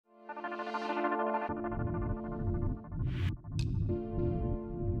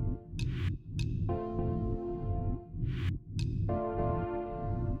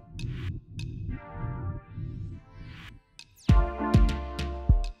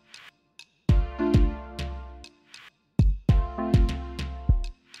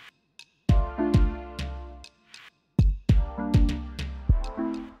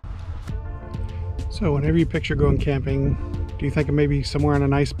So whenever you picture going camping, do you think of maybe somewhere on a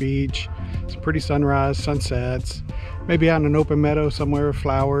nice beach, some pretty sunrise, sunsets, maybe out in an open meadow somewhere with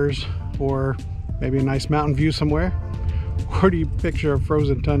flowers, or maybe a nice mountain view somewhere? Or do you picture a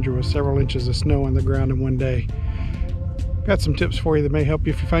frozen tundra with several inches of snow on the ground in one day? Got some tips for you that may help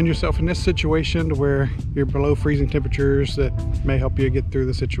you if you find yourself in this situation to where you're below freezing temperatures that may help you get through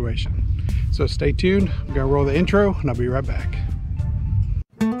the situation. So stay tuned, I'm gonna roll the intro and I'll be right back.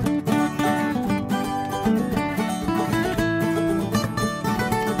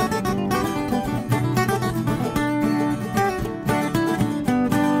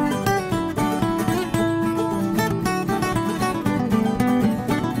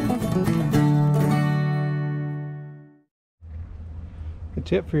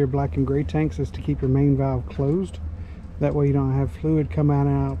 The tip for your black and gray tanks is to keep your main valve closed. That way you don't have fluid come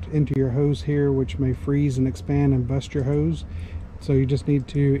out into your hose here, which may freeze and expand and bust your hose. So you just need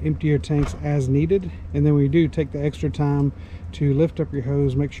to empty your tanks as needed. And then when you do, take the extra time to lift up your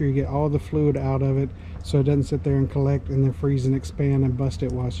hose, make sure you get all the fluid out of it so it doesn't sit there and collect and then freeze and expand and bust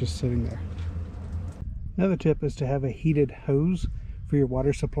it while it's just sitting there. Another tip is to have a heated hose for your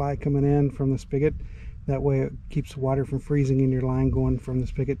water supply coming in from the spigot. That way it keeps the water from freezing in your line going from the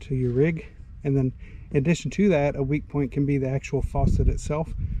spigot to your rig. And then in addition to that, a weak point can be the actual faucet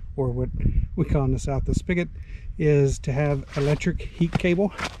itself, or what we call in the South the spigot, is to have electric heat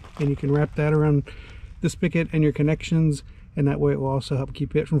cable, and you can wrap that around the spigot and your connections, and that way it will also help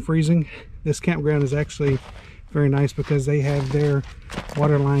keep it from freezing. This campground is actually very nice because they have their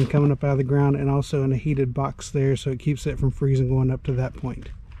water line coming up out of the ground and also in a heated box there, so it keeps it from freezing going up to that point.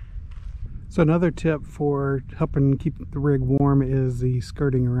 So another tip for helping keep the rig warm is the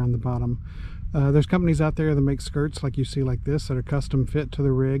skirting around the bottom. There's companies out there that make skirts like you see like this that are custom fit to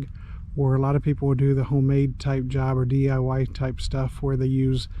the rig, or a lot of people will do the homemade type job or DIY type stuff where they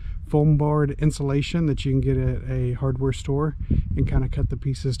use foam board insulation that you can get at a hardware store and kind of cut the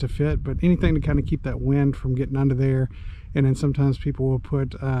pieces to fit, but anything to kind of keep that wind from getting under there. And then sometimes people will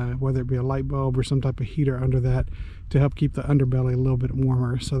put whether it be a light bulb or some type of heater under that to help keep the underbelly a little bit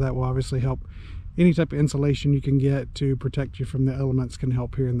warmer. So that will obviously help. Any type of insulation you can get to protect you from the elements can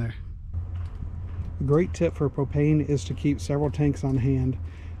help here and there. A great tip for propane is to keep several tanks on hand.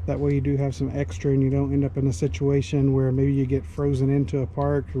 That way you do have some extra and you don't end up in a situation where maybe you get frozen into a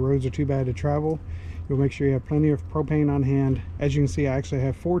park, the roads are too bad to travel. You'll make sure you have plenty of propane on hand. As you can see, I actually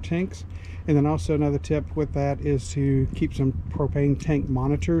have 4 tanks. And then also another tip with that is to keep some propane tank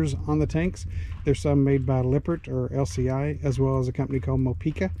monitors on the tanks. There's some made by Lippert or LCI, as well as a company called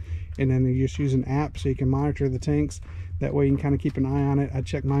Mopica. And then you just use an app so you can monitor the tanks. That way you can kind of keep an eye on it. I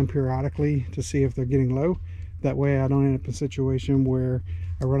check mine periodically to see if they're getting low. That way I don't end up in a situation where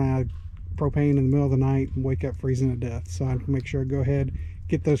I run out of propane in the middle of the night and wake up freezing to death. So I can make sure I go ahead,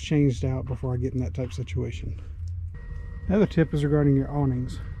 get those changed out before I get in that type of situation. Another tip is regarding your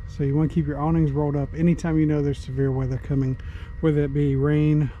awnings. So you want to keep your awnings rolled up anytime you know there's severe weather coming, whether it be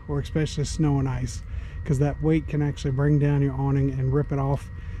rain or especially snow and ice, because that weight can actually bring down your awning and rip it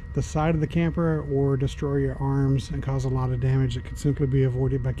off the side of the camper or destroy your arms and cause a lot of damage that could simply be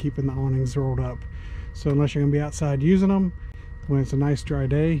avoided by keeping the awnings rolled up. So unless you're going to be outside using them, when it's a nice dry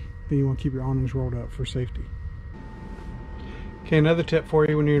day, then you want to keep your awnings rolled up for safety. Okay, another tip for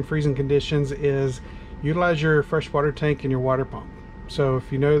you when you're in freezing conditions is utilize your freshwater tank and your water pump. So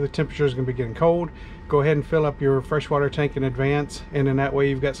if you know the temperature is going to be getting cold, go ahead and fill up your freshwater tank in advance, and in that way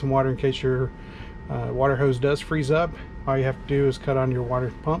you've got some water in case your water hose does freeze up. All you have to do is cut on your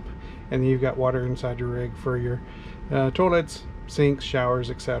water pump, and then you've got water inside your rig for your toilets, sinks, showers,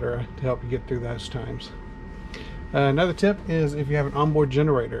 etc. to help you get through those times. Another tip is if you have an onboard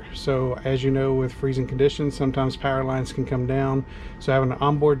generator. So as you know, with freezing conditions, sometimes power lines can come down. So having an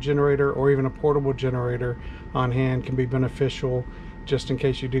onboard generator or even a portable generator on hand can be beneficial, just in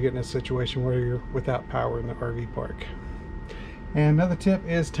case you do get in a situation where you're without power in the RV park. And another tip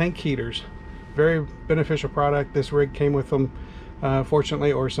is tank heaters. Very beneficial product. This rig came with them,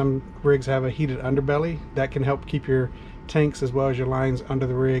 fortunately, or some rigs have a heated underbelly that can help keep your tanks as well as your lines under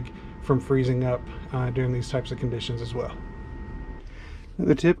the rig from freezing up during these types of conditions as well.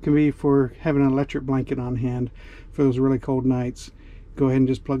 Another tip can be for having an electric blanket on hand for those really cold nights. Go ahead and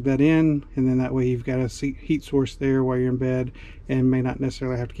just plug that in, and then that way you've got a heat source there while you're in bed, and may not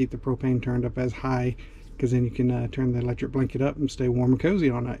necessarily have to keep the propane turned up as high, because then you can turn the electric blanket up and stay warm and cozy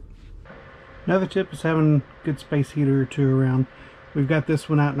all night. Another tip is having a good space heater or two around. We've got this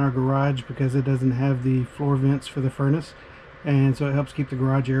one out in our garage because it doesn't have the floor vents for the furnace, and so it helps keep the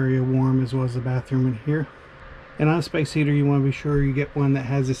garage area warm as well as the bathroom in here. And on a space heater, you want to be sure you get one that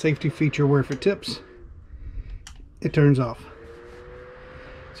has a safety feature where if it tips, it turns off.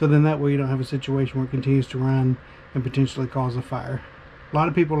 So then that way you don't have a situation where it continues to run and potentially cause a fire. A lot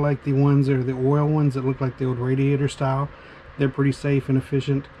of people like the ones that are the oil ones that look like the old radiator style. They're pretty safe and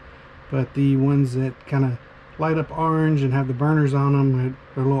efficient, but the ones that kind of light up orange and have the burners on them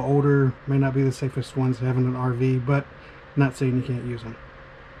that are a little older may not be the safest ones to have in an RV, but not saying you can't use them.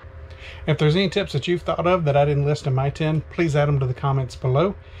 If there's any tips that you've thought of that I didn't list in my 10, please add them to the comments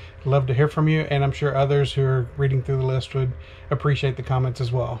below. I'd love to hear from you, and I'm sure others who are reading through the list would appreciate the comments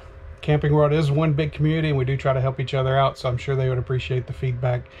as well. Camping World is one big community, and we do try to help each other out, so I'm sure they would appreciate the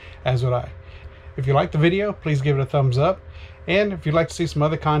feedback, as would I. If you liked the video, please give it a thumbs up. And if you'd like to see some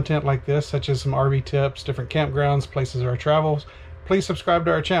other content like this, such as some RV tips, different campgrounds, places of our travels, please subscribe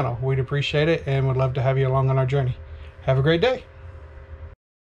to our channel. We'd appreciate it and would love to have you along on our journey. Have a great day.